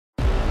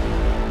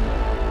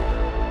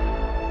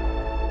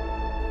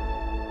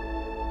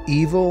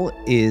Evil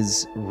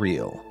is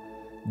real.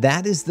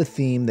 That is the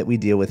theme that we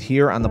deal with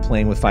here on the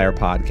Playing with Fire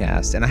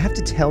podcast. And I have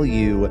to tell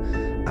you,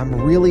 I'm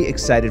really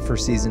excited for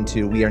season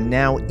 2. We are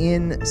now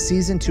in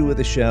season 2 of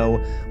the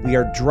show. We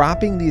are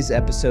dropping these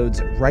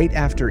episodes right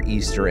after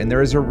Easter, and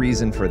there is a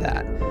reason for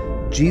that.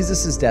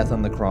 Jesus' death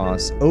on the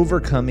cross,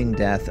 overcoming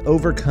death,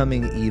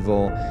 overcoming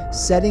evil,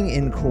 setting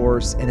in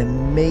course an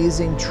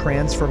amazing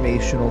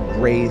transformational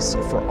grace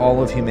for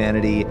all of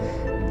humanity.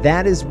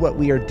 That is what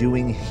we are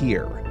doing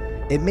here.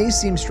 It may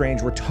seem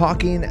strange. We're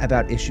talking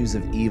about issues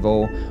of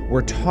evil.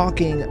 We're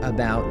talking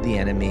about the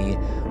enemy.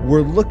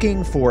 We're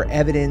looking for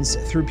evidence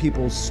through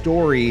people's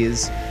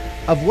stories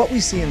of what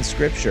we see in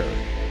Scripture,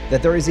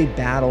 that there is a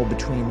battle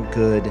between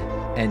good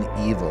and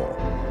evil.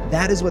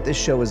 That is what this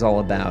show is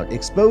all about,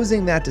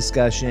 exposing that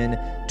discussion,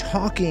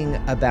 talking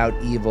about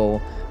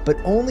evil, but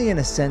only in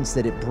a sense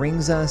that it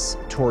brings us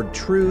toward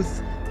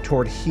truth,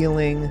 toward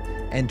healing,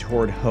 and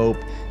toward hope.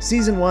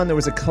 Season 1, there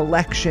was a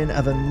collection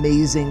of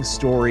amazing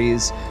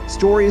stories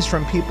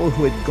from people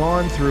who had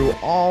gone through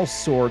all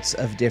sorts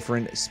of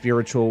different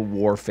spiritual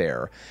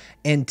warfare.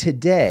 And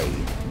today,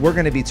 we're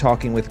going to be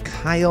talking with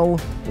Kyle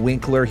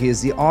Winkler. He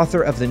is the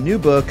author of the new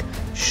book,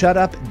 Shut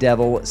Up,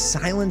 Devil,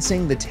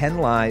 Silencing the 10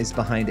 Lies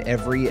Behind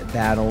Every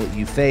Battle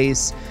You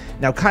Face.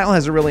 Now, Kyle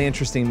has a really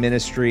interesting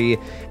ministry,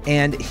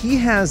 and he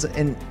has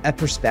a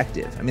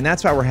perspective. I mean,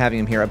 that's why we're having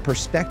him here, a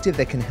perspective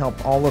that can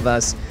help all of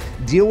us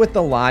deal with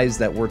the lies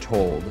that we're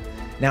told.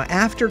 Now,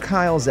 after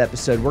Kyle's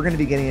episode, we're going to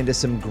be getting into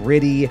some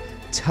gritty,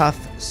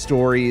 tough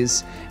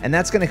stories, and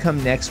that's going to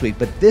come next week.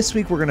 But this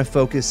week, we're going to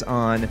focus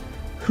on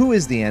who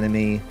is the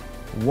enemy,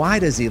 why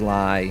does he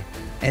lie,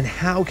 and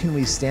how can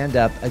we stand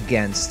up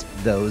against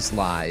those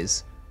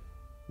lies.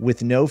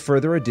 With no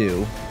further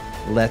ado,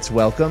 let's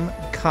welcome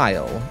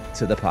Kyle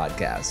to the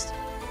podcast.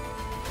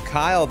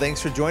 Kyle,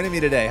 thanks for joining me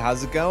today.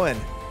 How's it going?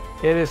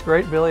 It is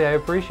great, Billy. I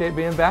appreciate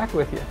being back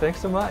with you. Thanks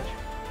so much.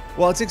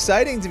 Well, it's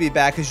exciting to be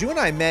back because you and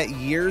I met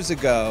years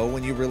ago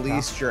when you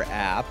released your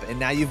app, and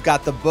now you've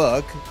got the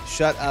book,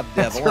 Shut Up,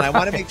 Devil. That's right. And I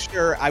want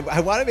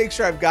to make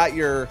sure I've got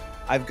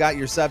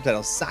your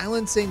subtitle,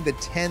 Silencing the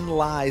 10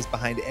 Lies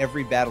Behind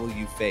Every Battle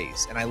You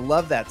Face. And I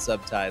love that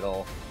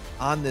subtitle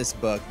on this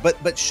book.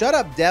 But Shut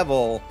Up,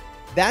 Devil,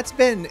 that's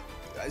been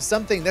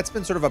something that's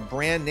been sort of a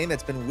brand name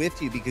that's been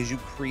with you because you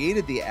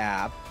created the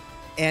app,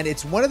 and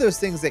it's one of those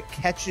things that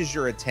catches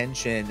your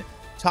attention.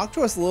 Talk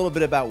to us a little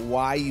bit about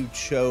why you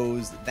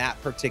chose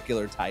that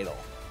particular title.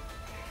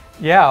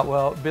 Yeah,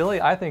 well, Billy,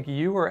 I think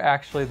you were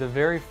actually the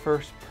very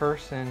first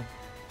person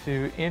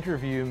to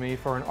interview me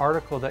for an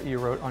article that you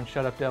wrote on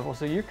Shut Up Devil.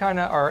 So you kind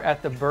of are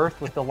at the birth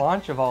with the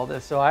launch of all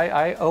this. So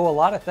I owe a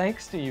lot of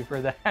thanks to you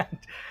for that.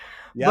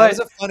 Yeah, it was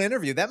a fun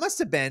interview. That must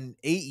have been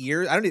 8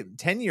 years. I don't even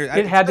 10 years.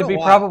 It had to be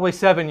probably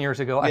 7 years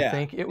ago. Yeah, I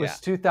think it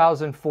was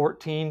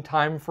 2014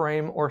 time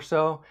frame or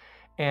so.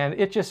 And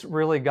it just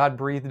really, God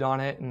breathed on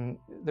it. And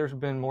there's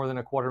been more than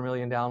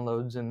 250,000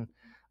 downloads and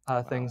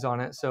things on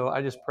it. So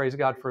I just praise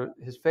God for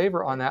his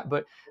favor on that.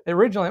 But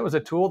originally it was a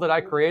tool that I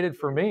created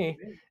for me.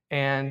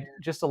 And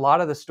just a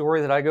lot of the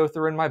story that I go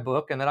through in my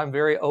book and that I'm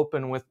very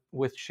open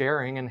with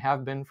sharing and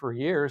have been for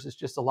years is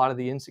just a lot of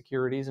the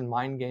insecurities and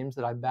mind games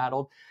that I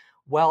battled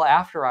well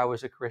after I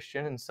was a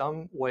Christian, in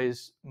some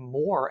ways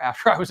more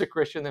after I was a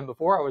Christian than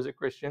before I was a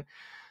Christian.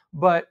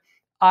 But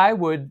I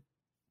would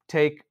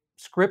take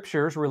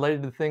scriptures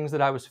related to the things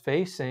that I was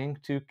facing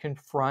to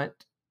confront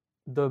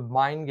the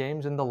mind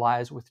games and the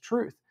lies with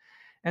truth.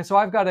 And so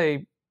I've got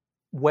a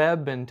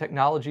web and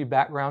technology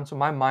background, so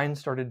my mind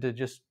started to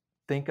just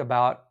think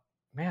about,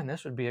 man,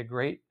 this would be a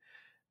great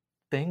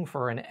thing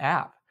for an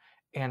app.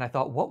 And I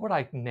thought, what would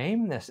I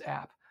name this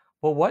app?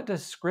 Well, what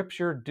does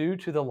Scripture do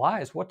to the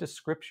lies? What does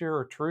Scripture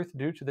or truth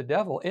do to the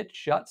devil? It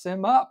shuts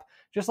him up.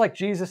 Just like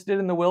Jesus did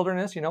in the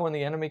wilderness, when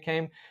the enemy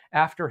came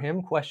after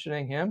him,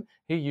 questioning him,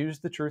 he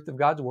used the truth of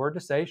God's word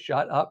to say,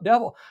 shut up,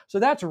 devil. So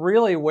that's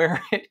really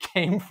where it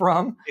came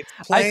from. It's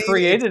plain, I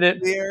created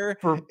it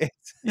for,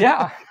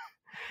 yeah,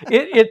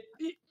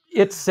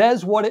 it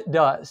says what it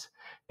does.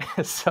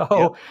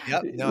 So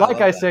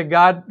like I said,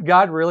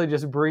 God really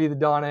just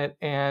breathed on it,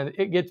 and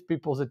it gets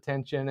people's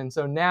attention. And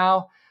so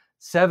now,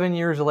 7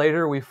 years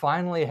later, we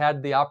finally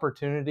had the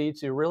opportunity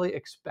to really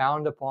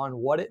expound upon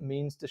what it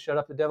means to shut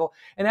up the devil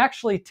and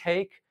actually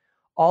take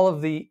all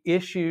of the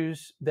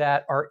issues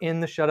that are in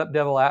the Shut Up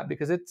Devil app,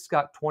 because it's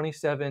got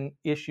 27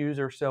 issues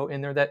or so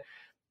in there that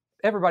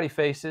everybody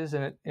faces,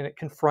 and it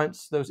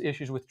confronts those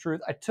issues with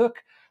truth. I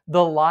took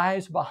the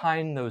lies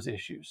behind those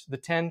issues, the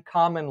 10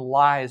 common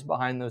lies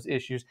behind those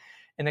issues,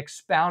 and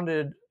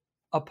expounded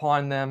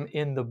upon them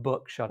in the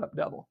book, Shut Up,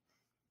 Devil.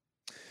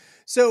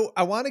 So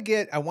I want to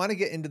get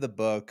into the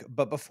book,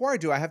 but before I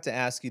do, I have to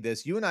ask you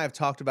this. You and I have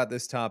talked about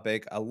this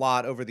topic a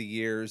lot over the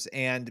years,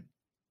 and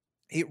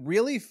it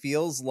really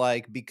feels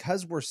like,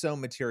 because we're so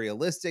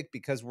materialistic,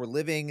 because we're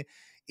living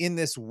in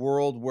this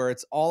world where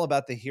it's all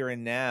about the here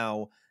and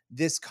now,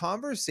 this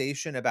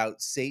conversation about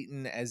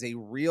Satan as a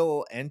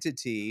real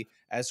entity,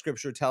 as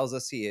Scripture tells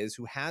us he is,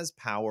 who has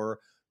power,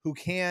 who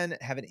can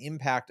have an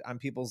impact on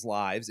people's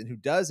lives and who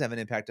does have an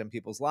impact on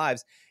people's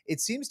lives, it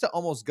seems to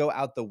almost go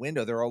out the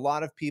window. There are a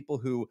lot of people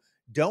who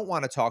don't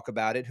want to talk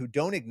about it, who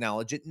don't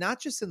acknowledge it, not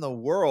just in the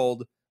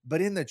world,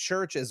 but in the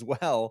church as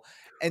well.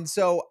 And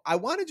so I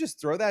want to just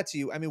throw that to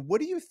you. I mean, what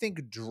do you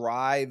think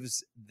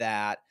drives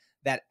that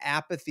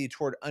apathy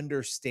toward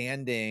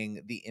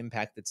understanding the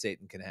impact that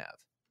Satan can have?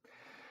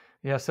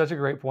 Yeah, such a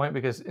great point,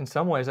 because in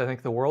some ways I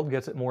think the world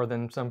gets it more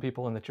than some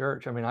people in the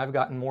church. I mean, I've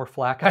gotten more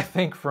flack, I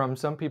think, from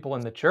some people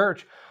in the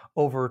church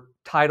over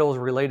titles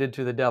related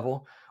to the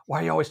devil. Why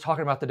are you always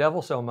talking about the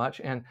devil so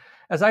much? And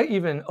as I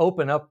even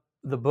open up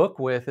the book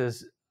with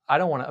is, I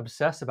don't want to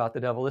obsess about the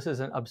devil. This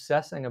isn't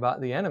obsessing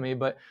about the enemy,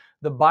 but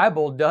the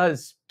Bible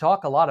does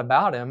talk a lot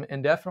about him.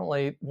 And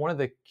definitely one of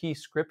the key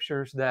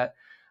scriptures that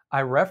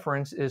I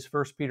reference is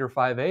 1 Peter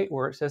 5:8,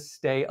 where it says,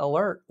 stay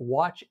alert,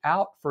 watch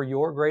out for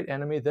your great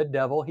enemy, the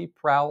devil. He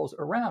prowls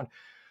around.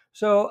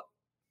 So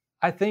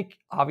I think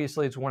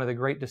obviously it's one of the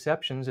great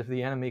deceptions if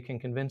the enemy can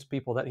convince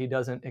people that he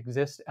doesn't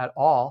exist at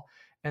all.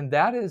 And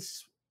that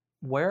is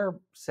where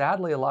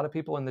sadly a lot of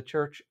people in the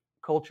church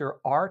culture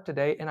are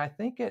today. And I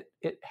think it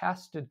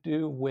has to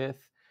do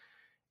with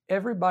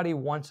everybody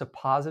wants a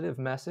positive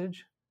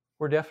message.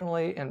 We're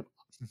definitely, and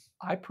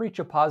I preach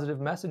a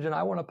positive message, and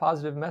I want a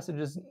positive message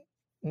as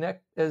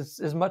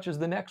much as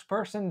the next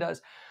person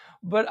does.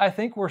 But I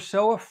think we're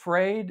so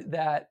afraid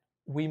that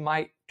we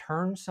might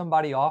turn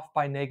somebody off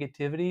by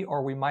negativity,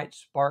 or we might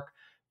spark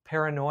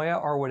paranoia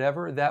or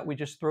whatever, that we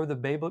just throw the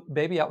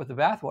baby out with the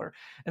bathwater.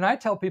 And I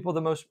tell people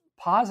the most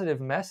positive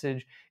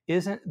message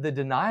isn't the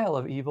denial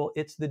of evil,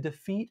 it's the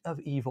defeat of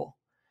evil.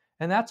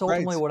 And that's Right.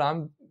 ultimately what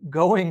I'm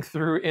going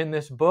through in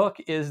this book,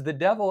 is the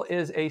devil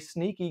is a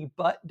sneaky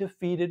but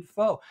defeated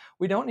foe.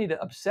 We don't need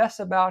to obsess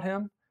about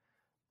him,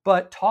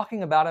 but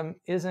talking about him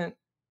isn't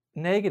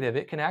negative.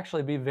 It can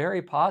actually be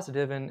very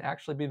positive and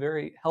actually be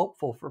very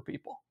helpful for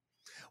people.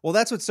 Well,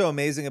 that's what's so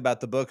amazing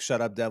about the book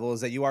Shut Up Devil,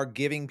 is that you are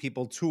giving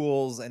people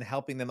tools and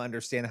helping them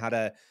understand how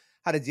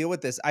to deal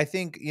with this. I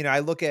think, I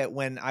look at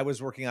when I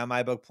was working on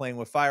my book Playing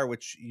with Fire,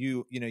 which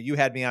you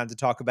had me on to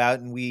talk about,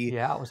 and we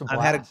Yeah, it was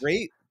a had a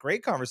blast.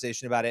 great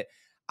conversation about it.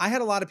 I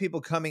had a lot of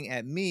people coming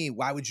at me,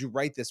 why would you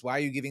write this? Why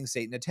are you giving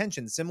Satan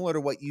attention? Similar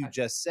to what you Right.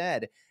 just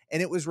said.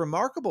 And it was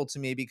remarkable to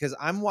me because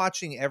I'm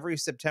watching every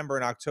September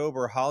and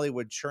October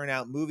Hollywood churn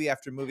out movie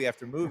after movie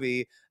after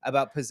movie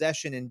about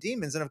possession and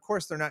demons. And of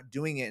course, they're not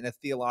doing it in a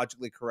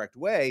theologically correct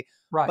way,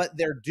 Right. but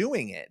they're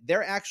doing it.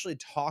 They're actually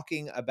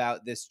talking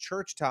about this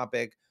church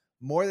topic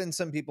more than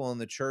some people in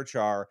the church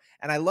are.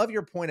 And I love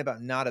your point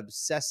about not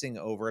obsessing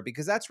over it,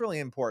 because that's really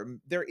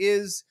important. There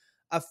is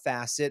a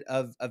facet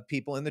of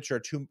people in the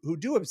church who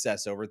do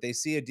obsess over it. They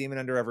see a demon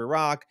under every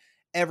rock.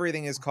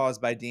 Everything is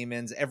caused by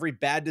demons. Every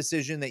bad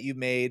decision that you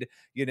made,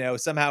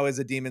 somehow is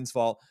a demon's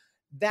fault.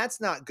 That's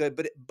not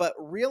good. But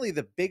really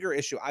the bigger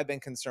issue I've been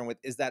concerned with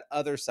is that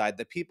other side,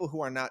 the people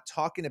who are not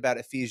talking about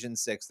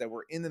Ephesians 6, that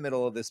we're in the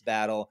middle of this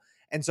battle.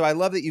 And so I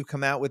love that you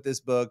come out with this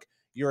book.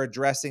 You're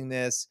addressing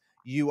this.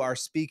 You are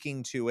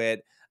speaking to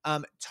it.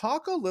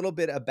 Talk a little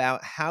bit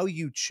about how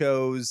you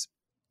chose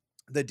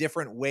the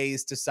different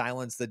ways to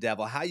silence the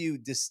devil, how you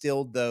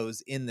distilled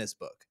those in this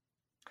book.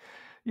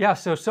 Yeah,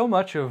 so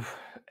much of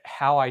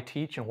how I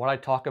teach and what I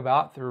talk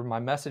about through my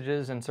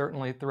messages and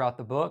certainly throughout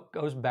the book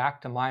goes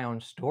back to my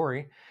own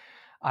story.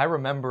 I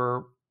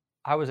remember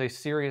I was a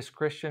serious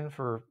Christian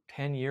for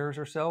 10 years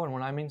or so. And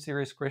when I mean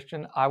serious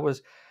Christian, I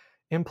was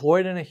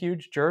employed in a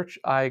huge church.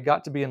 I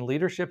got to be in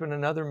leadership in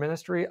another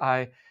ministry.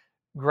 I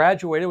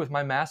graduated with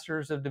my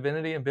master's of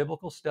divinity and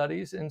biblical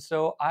studies. And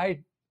so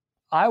I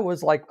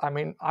was like, I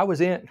mean, I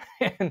was in.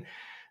 And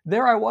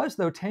there I was,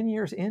 though, 10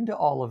 years into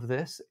all of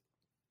this,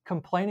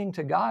 complaining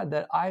to God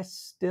that I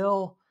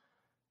still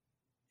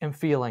am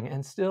feeling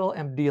and still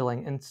am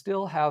dealing and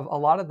still have a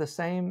lot of the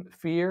same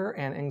fear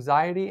and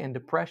anxiety and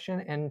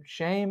depression and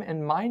shame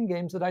and mind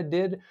games that I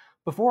did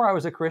before I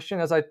was a Christian.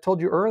 As I told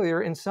you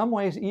earlier, in some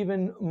ways,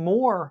 even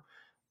more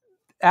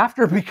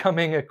after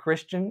becoming a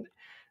Christian,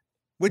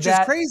 Which is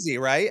that, crazy,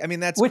 right? I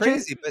mean, that's which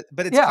is, crazy,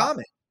 but it's yeah,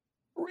 common.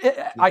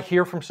 I Yeah.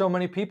 hear from so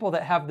many people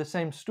that have the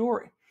same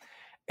story.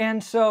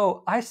 And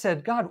so I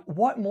said, God,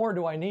 what more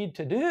do I need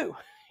to do?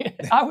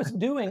 I was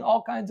doing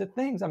all kinds of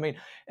things. I mean,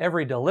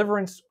 every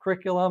deliverance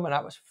curriculum, and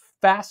I was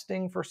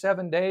fasting for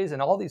 7 days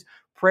and all these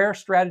prayer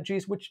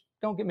strategies, which,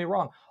 don't get me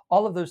wrong,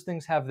 all of those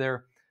things have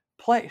their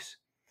place.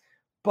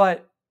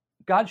 But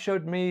God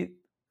showed me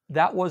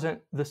that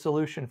wasn't the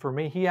solution for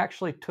me. He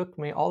actually took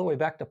me all the way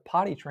back to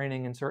potty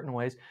training in certain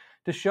ways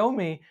to show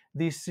me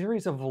these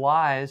series of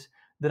lies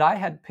that I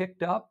had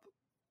picked up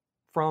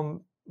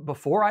from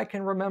before I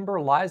can remember,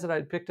 lies that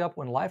I'd picked up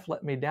when life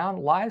let me down,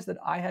 lies that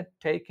I had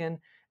taken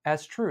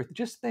as truth.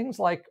 Just things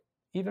like,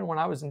 even when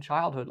I was in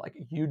childhood, like,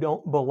 you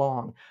don't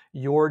belong.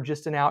 You're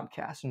just an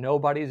outcast.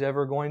 Nobody's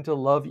ever going to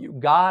love you.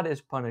 God is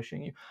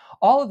punishing you.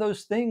 All of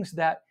those things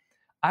that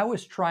I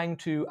was trying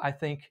to, I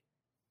think,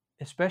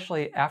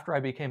 especially after I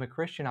became a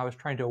Christian, I was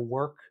trying to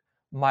work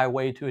my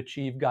way to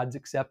achieve God's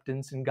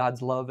acceptance and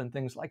God's love and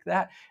things like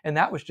that. And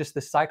that was just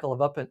the cycle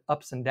of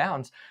ups and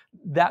downs.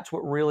 That's what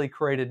really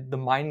created the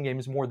mind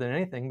games more than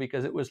anything,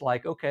 because it was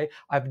like, okay,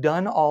 I've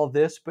done all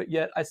this, but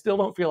yet I still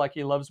don't feel like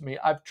he loves me.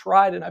 I've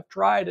tried and I've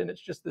tried, and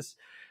it's just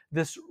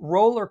this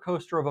roller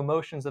coaster of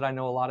emotions that I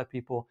know a lot of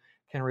people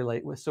can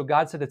relate with. So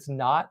God said it's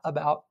not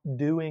about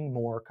doing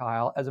more,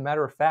 Kyle. As a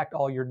matter of fact,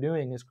 all you're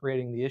doing is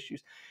creating the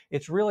issues.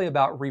 It's really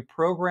about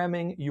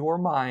reprogramming your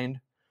mind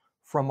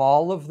from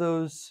all of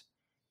those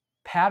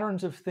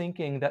patterns of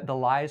thinking that the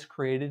lies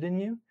created in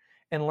you,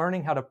 and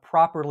learning how to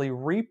properly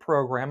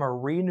reprogram or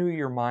renew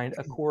your mind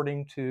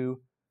according to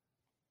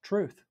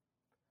truth.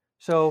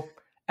 So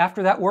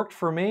after that worked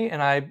for me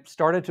and I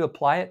started to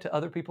apply it to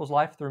other people's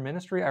life through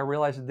ministry, I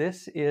realized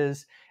this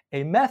is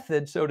a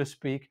method, so to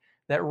speak,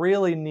 that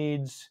really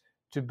needs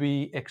to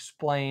be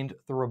explained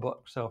through a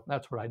book. So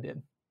that's what I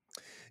did.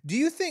 Do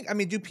you think, I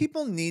mean, do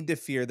people need to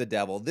fear the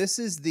devil? This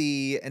is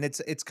and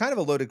it's kind of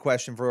a loaded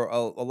question for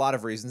a lot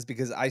of reasons,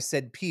 because I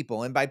said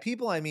people, and by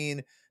people I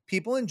mean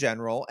people in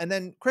general, and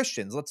then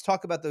Christians. Let's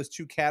talk about those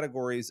two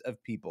categories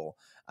of people.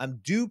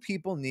 Do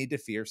people need to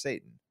fear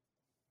Satan?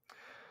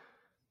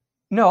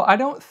 No, I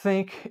don't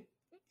think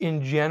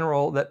in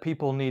general that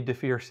people need to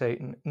fear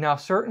Satan. Now,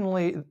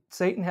 certainly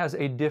Satan has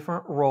a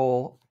different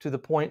role, to the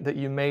point that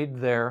you made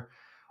there,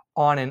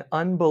 on an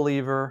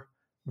unbeliever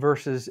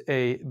versus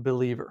a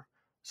believer.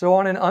 So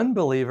on an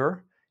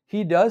unbeliever,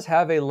 he does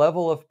have a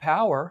level of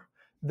power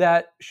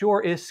that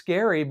sure is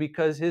scary,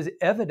 because his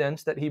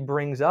evidence that he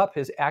brings up,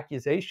 his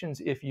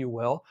accusations, if you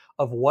will,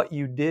 of what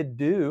you did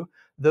do,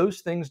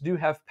 those things do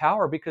have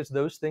power, because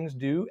those things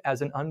do,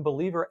 as an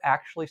unbeliever,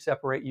 actually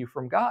separate you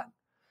from God.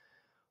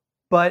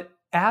 But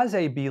as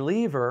a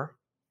believer,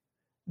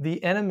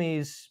 the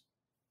enemy's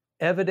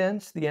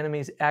evidence, the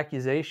enemy's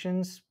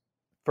accusations,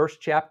 first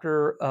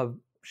chapter of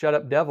Shut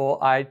Up Devil,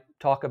 I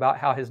talk about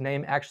how his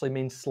name actually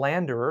means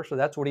slanderer. So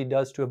that's what he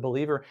does to a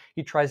believer.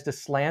 He tries to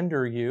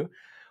slander you.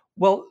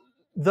 Well,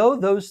 though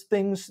those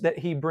things that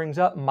he brings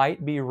up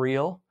might be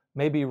real,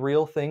 maybe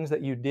real things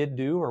that you did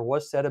do or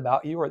was said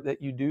about you or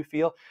that you do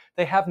feel,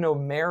 they have no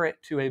merit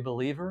to a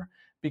believer,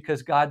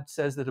 because God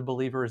says that a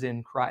believer is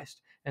in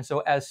Christ. And so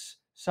as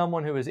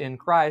someone who is in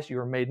Christ, you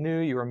are made new,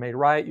 you are made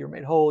right, you are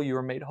made whole, you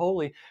are made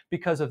holy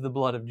because of the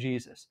blood of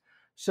Jesus.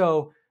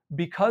 So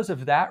because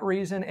of that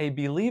reason, a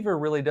believer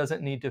really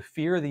doesn't need to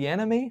fear the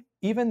enemy,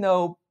 even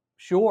though,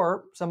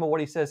 sure, some of what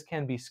he says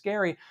can be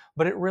scary,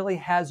 but it really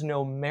has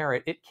no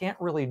merit. It can't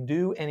really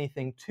do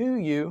anything to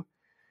you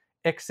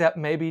except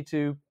maybe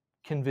to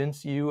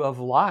convince you of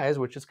lies,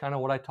 which is kind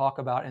of what I talk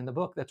about in the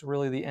book. That's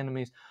really the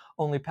enemy's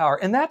only power.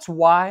 And that's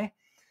why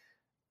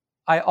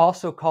I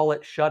also call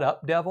it Shut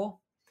Up Devil.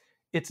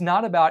 It's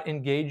not about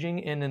engaging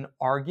in an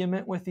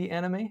argument with the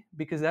enemy,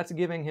 because that's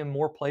giving him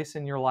more place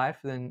in your life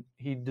than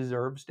he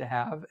deserves to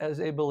have as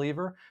a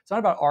believer. It's not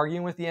about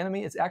arguing with the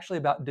enemy. It's actually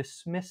about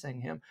dismissing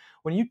him.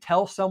 When you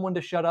tell someone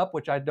to shut up,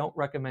 which I don't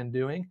recommend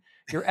doing,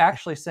 you're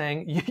actually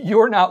saying,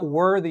 you're not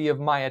worthy of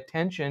my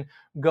attention,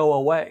 go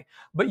away.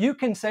 But you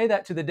can say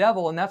that to the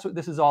devil, and that's what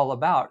this is all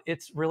about.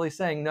 It's really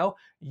saying, no,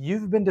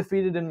 you've been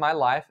defeated in my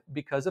life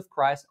because of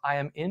Christ. I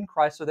am in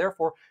Christ, so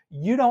therefore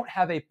you don't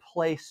have a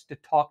place to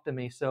talk to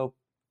me. So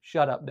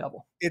shut up,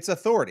 devil. It's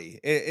authority.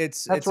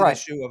 That's It's an right.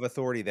 issue of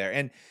authority there.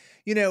 And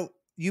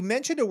you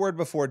mentioned a word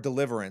before,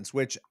 deliverance,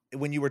 which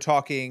when you were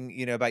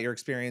talking, about your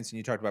experience and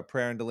you talked about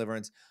prayer and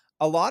deliverance,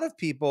 a lot of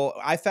people,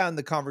 I found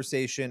the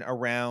conversation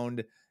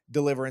around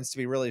deliverance to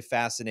be really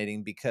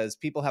fascinating, because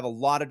people have a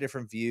lot of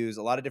different views,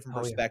 a lot of different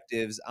Oh, yeah.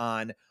 perspectives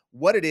on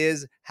what it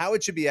is, how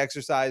it should be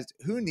exercised,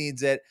 who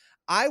needs it.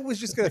 I was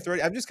just going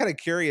to I'm just kind of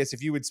curious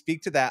if you would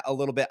speak to that a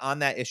little bit on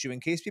that issue,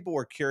 in case people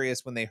were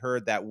curious when they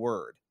heard that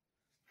word.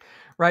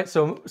 Right.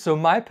 So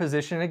my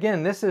position,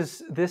 again, this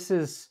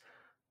is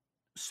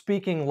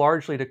speaking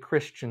largely to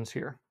Christians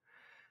here.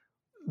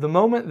 The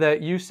moment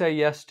that you say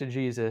yes to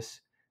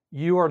Jesus,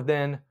 you are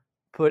then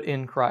put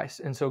in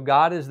Christ. And so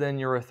God is then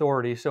your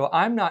authority. So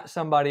I'm not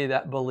somebody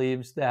that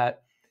believes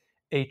that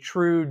a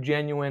true,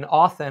 genuine,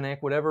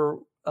 authentic, whatever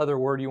other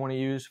word you want to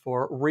use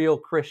for real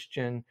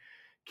Christian,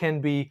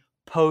 can be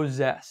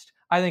possessed.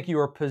 I think you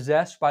are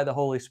possessed by the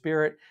Holy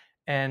Spirit,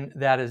 and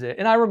that is it.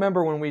 And I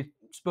remember when we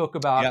spoke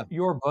about Yeah.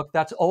 your book,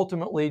 that's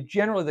ultimately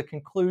generally the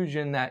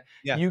conclusion that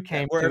Yeah. you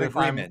came We're in to, if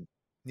I'm agreement.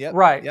 Yep.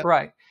 right, Yep.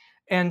 right.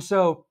 And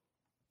so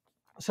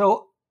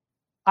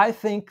I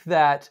think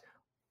that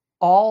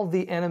all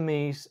the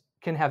enemies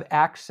can have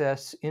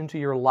access into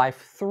your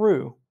life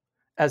through,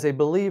 as a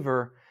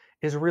believer,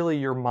 is really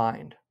your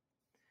mind.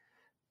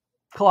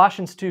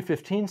 Colossians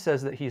 2:15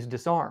 says that he's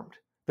disarmed.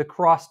 The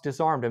cross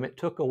disarmed him. It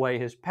took away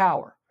his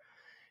power.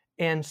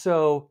 And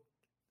so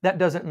that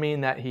doesn't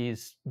mean that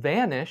he's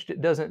vanished.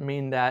 It doesn't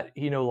mean that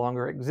he no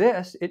longer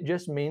exists. It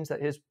just means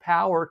that his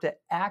power to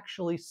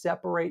actually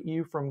separate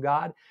you from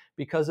God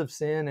because of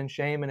sin and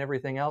shame and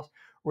everything else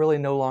really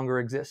no longer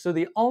exists. So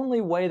the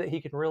only way that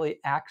he can really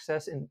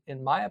access,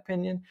 in my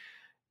opinion,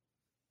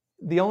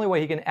 the only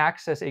way he can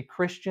access a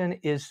Christian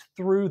is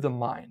through the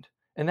mind.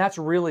 And that's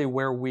really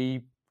where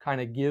we kind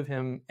of give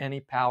him any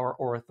power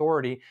or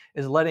authority,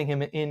 is letting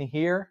him in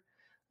here,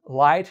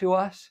 lie to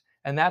us.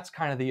 And that's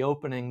kind of the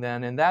opening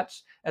then. And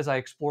that's, as I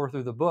explore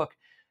through the book,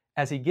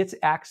 as he gets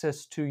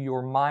access to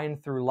your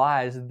mind through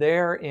lies,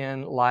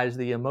 therein lies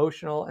the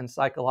emotional and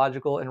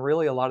psychological and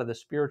really a lot of the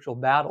spiritual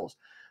battles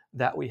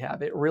that we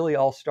have. It really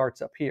all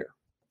starts up here.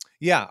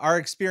 Yeah, our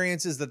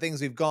experiences, the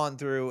things we've gone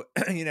through,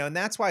 and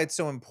that's why it's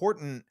so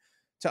important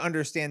to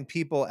understand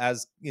people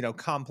as,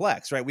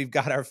 complex, right? We've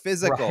got our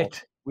physical,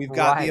 Right. we've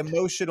got the Right.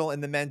 emotional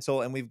and the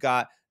mental, and we've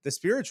got the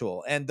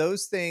spiritual. And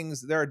those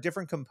things, there are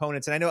different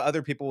components, and I know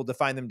other people will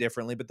define them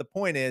differently, but the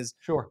point is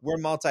Sure. we're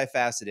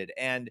multifaceted.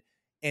 And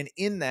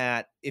in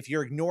that, if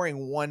you're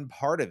ignoring one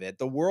part of it,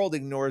 the world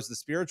ignores the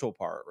spiritual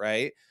part,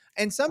 right?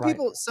 And some Right.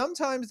 people,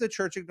 sometimes the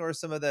church ignores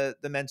some of the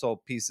mental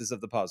pieces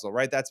of the puzzle,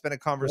 right? That's been a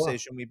Sure.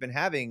 conversation we've been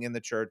having in the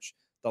church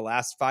the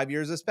last 5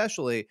 years,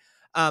 especially.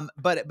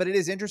 But it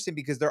is interesting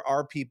because there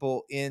are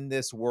people in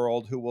this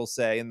world who will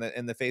say in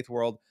the faith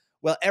world,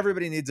 well,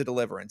 everybody needs a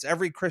deliverance.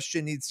 Every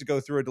Christian needs to go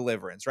through a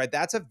deliverance, right?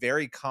 That's a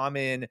very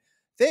common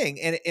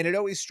thing. And it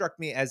always struck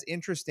me as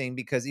interesting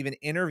because even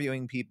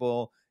interviewing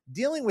people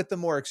dealing with the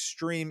more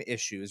extreme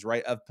issues,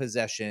 right, of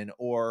possession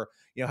or,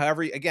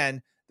 however,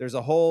 again, there's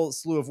a whole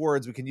slew of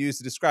words we can use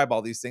to describe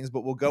all these things,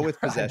 but we'll go with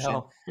I possession.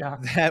 know. Yeah.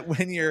 That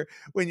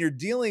when you're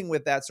dealing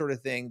with that sort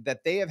of thing,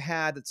 that they have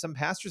had some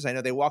pastors I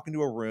know, they walk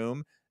into a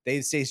room,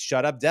 they say,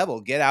 "Shut up,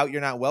 devil, get out,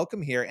 you're not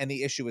welcome here," and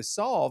the issue is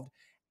solved.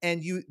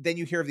 And you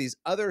hear of these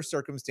other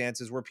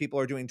circumstances where people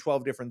are doing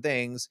 12 different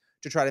things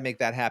to try to make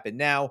that happen.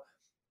 Now,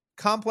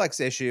 complex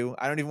issue.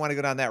 I don't even want to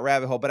go down that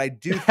rabbit hole, but I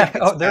do think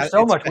Oh, there's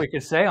so much we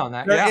could say on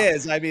that. there Yeah.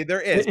 is. I mean,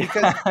 there is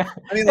because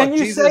And look,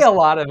 you say Jesus. a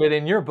lot of it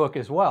in your book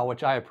as well,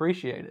 which I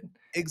appreciated.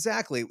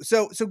 Exactly.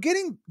 So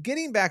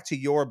getting back to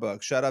your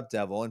book, Shut Up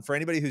Devil, and for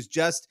anybody who's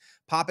just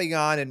popping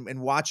on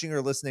and watching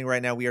or listening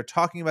right now, we are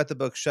talking about the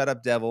book Shut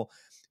Up Devil.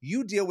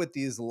 You deal with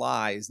these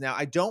lies. Now,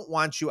 I don't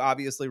want you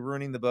obviously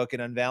ruining the book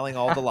and unveiling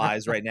all the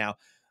lies right now.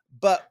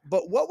 But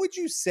what would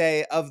you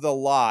say of the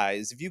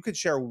lies, if you could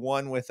share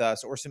one with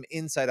us or some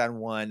insight on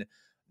one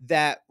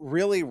that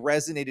really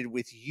resonated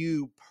with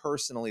you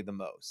personally the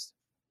most?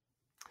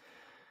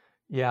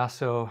 Yeah,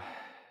 so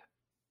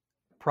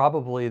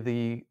probably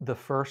the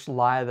first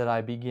lie that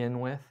I begin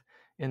with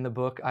in the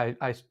book,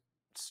 I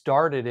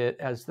started it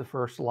as the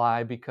first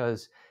lie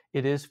because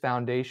it is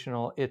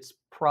foundational. It's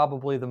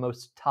probably the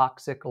most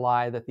toxic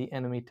lie that the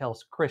enemy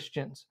tells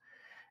Christians.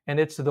 And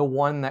it's the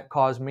one that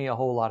caused me a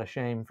whole lot of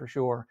shame for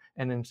sure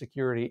and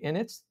insecurity. And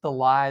it's the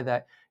lie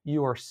that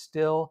you are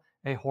still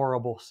a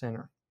horrible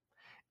sinner.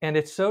 And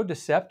it's so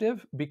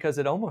deceptive because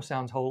it almost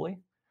sounds holy.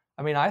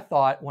 I mean, I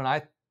thought when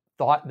I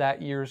thought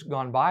that years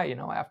gone by,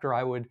 after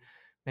I would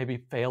maybe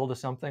fail to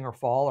something or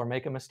fall or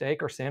make a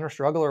mistake or sin or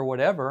struggle or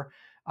whatever,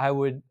 I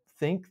would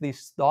think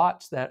these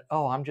thoughts that,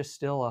 oh, I'm just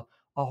still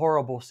a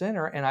horrible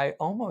sinner. And I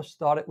almost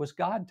thought it was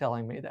God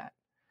telling me that.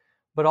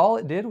 But all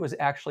it did was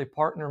actually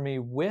partner me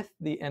with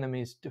the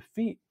enemy's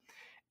defeat.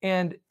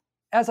 And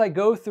as I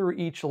go through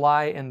each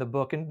lie in the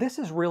book, and this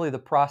is really the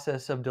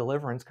process of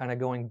deliverance, kind of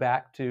going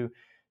back to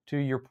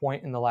your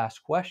point in the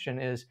last question,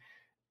 is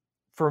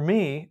for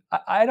me,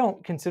 I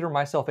don't consider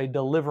myself a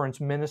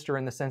deliverance minister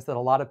in the sense that a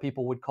lot of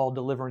people would call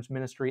deliverance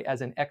ministry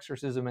as an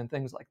exorcism and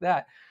things like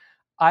that.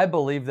 I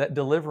believe that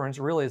deliverance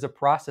really is a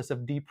process of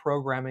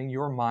deprogramming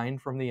your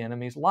mind from the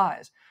enemy's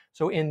lies.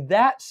 So, in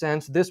that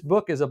sense, this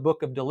book is a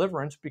book of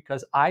deliverance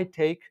because I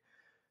take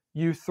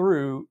you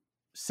through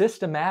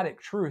systematic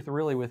truth,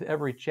 really, with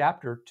every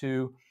chapter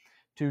to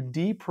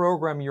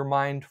deprogram your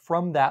mind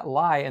from that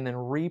lie and then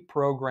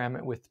reprogram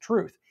it with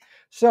truth.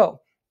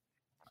 So,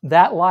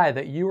 that lie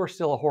that you are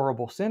still a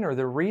horrible sinner,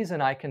 the reason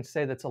I can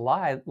say that's a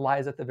lie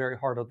lies at the very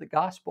heart of the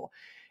gospel.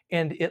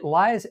 And it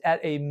lies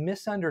at a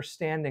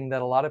misunderstanding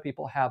that a lot of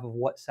people have of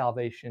what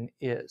salvation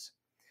is.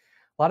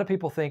 A lot of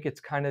people think it's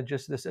kind of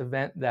just this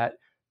event that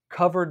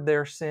covered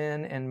their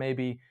sin and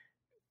maybe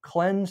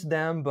cleansed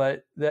them,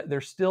 but that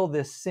there's still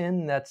this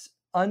sin that's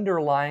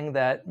underlying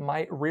that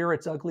might rear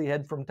its ugly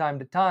head from time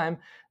to time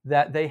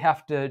that they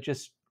have to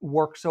just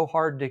work so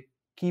hard to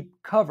keep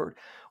covered.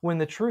 When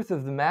the truth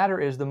of the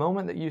matter is, the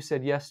moment that you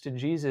said yes to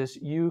Jesus,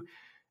 you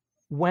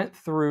went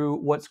through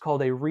what's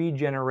called a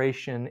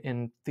regeneration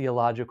in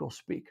theological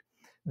speak.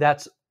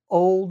 That's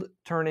old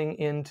turning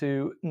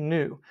into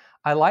new.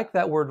 I like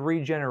that word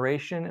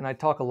regeneration, and I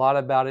talk a lot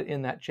about it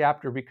in that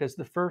chapter because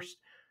the first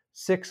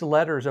 6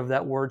 letters of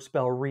that word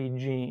spell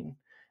regene.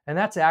 And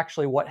that's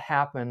actually what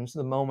happens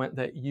the moment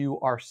that you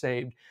are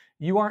saved.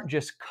 You aren't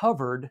just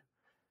covered,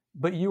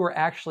 but you are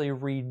actually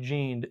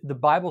regened. The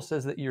Bible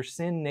says that your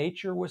sin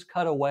nature was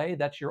cut away.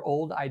 That's your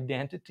old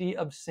identity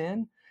of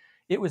sin.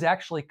 It was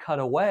actually cut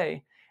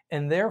away,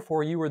 and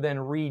therefore you were then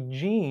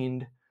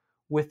regened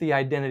with the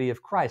identity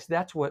of Christ.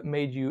 That's what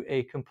made you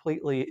a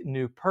completely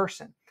new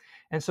person.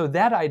 And so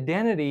that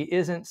identity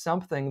isn't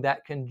something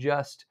that can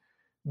just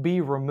be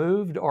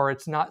removed, or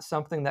it's not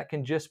something that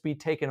can just be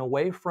taken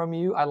away from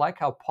you. I like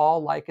how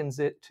Paul likens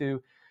it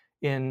to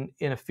in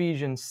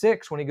Ephesians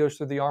 6, when he goes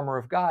through the armor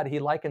of God, he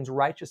likens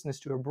righteousness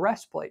to a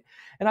breastplate.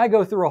 And I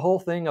go through a whole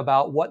thing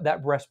about what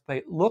that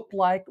breastplate looked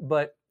like,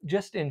 but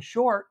just in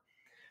short,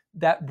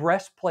 that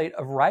breastplate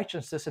of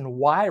righteousness and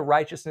why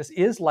righteousness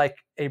is like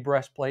a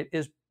breastplate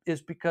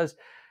is because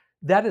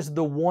that is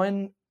the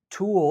one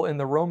tool in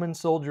the Roman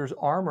soldier's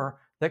armor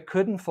that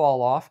couldn't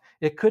fall off.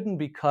 It couldn't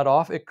be cut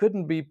off. It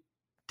couldn't be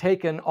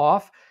taken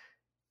off.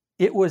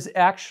 It was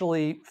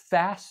actually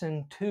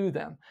fastened to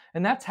them.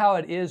 And that's how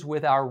it is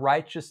with our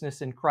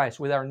righteousness in Christ,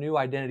 with our new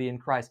identity in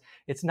Christ.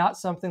 It's not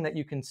something that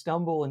you can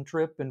stumble and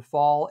trip and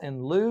fall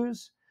and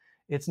lose.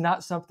 It's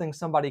not something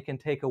somebody can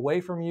take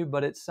away from you,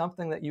 but it's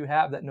something that you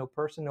have that no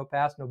person, no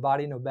past, no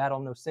body, no battle,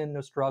 no sin,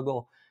 no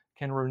struggle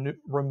can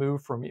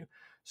remove from you.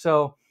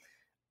 So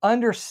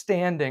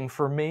understanding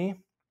for me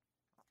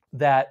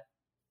that,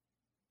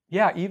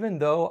 yeah, even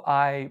though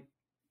I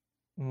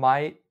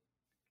might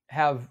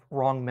have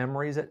wrong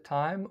memories at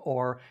time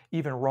or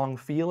even wrong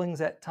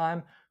feelings at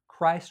time,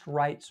 Christ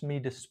writes me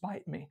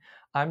despite me.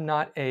 I'm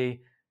not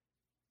a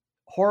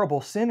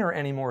horrible sinner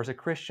anymore as a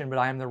Christian, but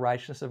I am the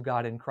righteousness of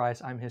God in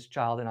Christ. I'm his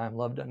child and I'm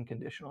loved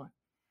unconditionally.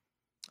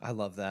 I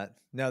love that.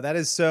 No, that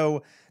is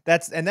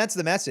that's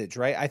the message,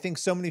 right? I think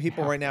so many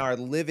people right now are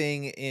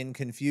living in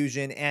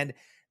confusion, and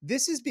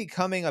this is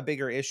becoming a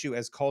bigger issue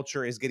as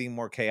culture is getting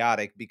more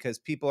chaotic because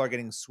people are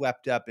getting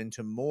swept up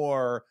into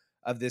more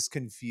of this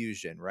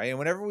confusion, right? And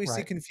whenever we see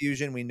Right.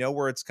 confusion, we know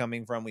where it's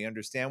coming from. We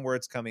understand where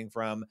it's coming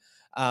from.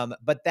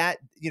 But that,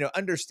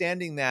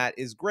 understanding that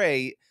is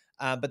great.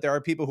 But there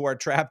are people who are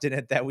trapped in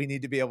it that we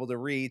need to be able to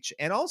reach.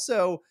 And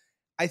also,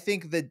 I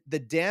think that the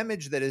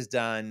damage that is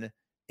done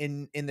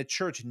in the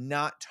church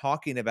not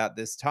talking about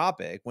this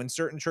topic, when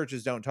certain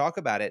churches don't talk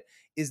about it,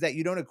 is that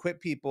you don't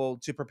equip people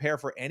to prepare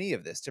for any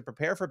of this, to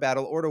prepare for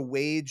battle or to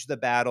wage the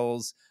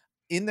battles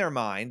in their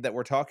mind that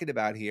we're talking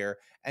about here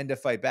and to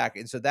fight back.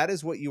 And so that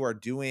is what you are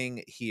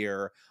doing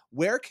here.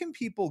 Where can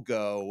people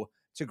go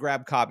to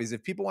grab copies?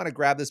 If people want to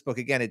grab this book,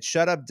 again, it's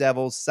Shut Up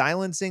Devil,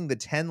 Silencing the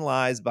 10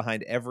 Lies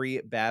Behind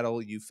Every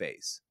Battle You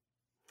Face.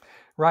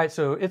 Right.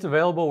 So it's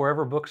available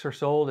wherever books are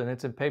sold, and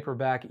it's in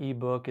paperback,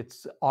 ebook,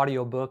 it's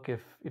audiobook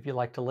if you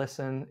like to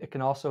listen. It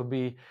can also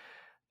be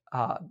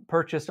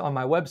purchased on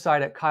my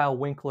website at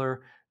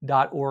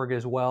kylewinkler.org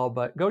as well.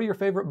 But go to your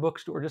favorite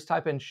bookstore, just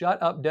type in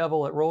Shut Up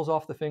Devil. It rolls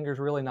off the fingers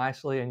really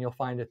nicely, and you'll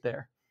find it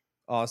there.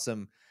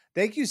 Awesome.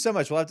 Thank you so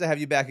much. We'll have to have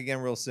you back again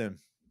real soon.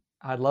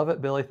 I'd love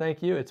it, Billy.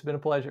 Thank you. It's been a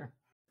pleasure.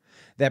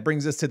 That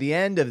brings us to the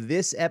end of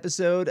this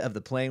episode of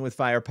the Playing with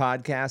Fire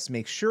podcast.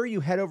 Make sure you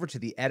head over to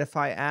the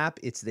Edify app.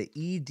 It's the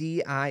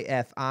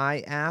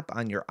EDIFI app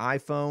on your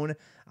iPhone,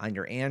 on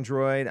your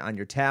Android, on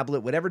your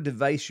tablet, whatever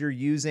device you're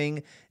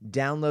using.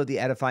 Download the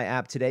Edify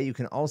app today. You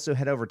can also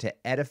head over to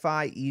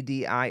Edify,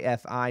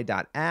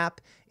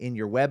 EDIFI.app in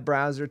your web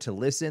browser to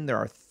listen. There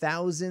are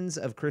thousands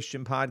of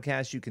Christian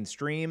podcasts you can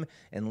stream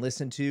and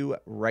listen to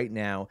right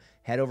now.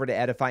 Head over to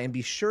Edify and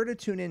be sure to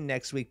tune in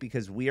next week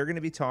because we are going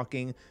to be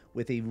talking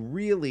with a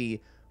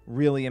really,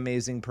 really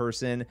amazing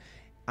person.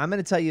 I'm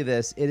going to tell you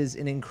this. It is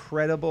an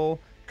incredible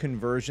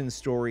conversion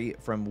story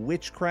from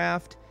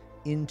witchcraft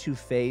into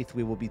faith.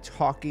 We will be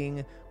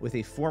talking with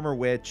a former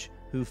witch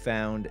who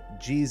found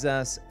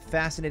Jesus.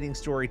 Fascinating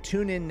story.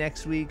 Tune in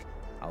next week.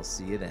 I'll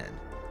see you then.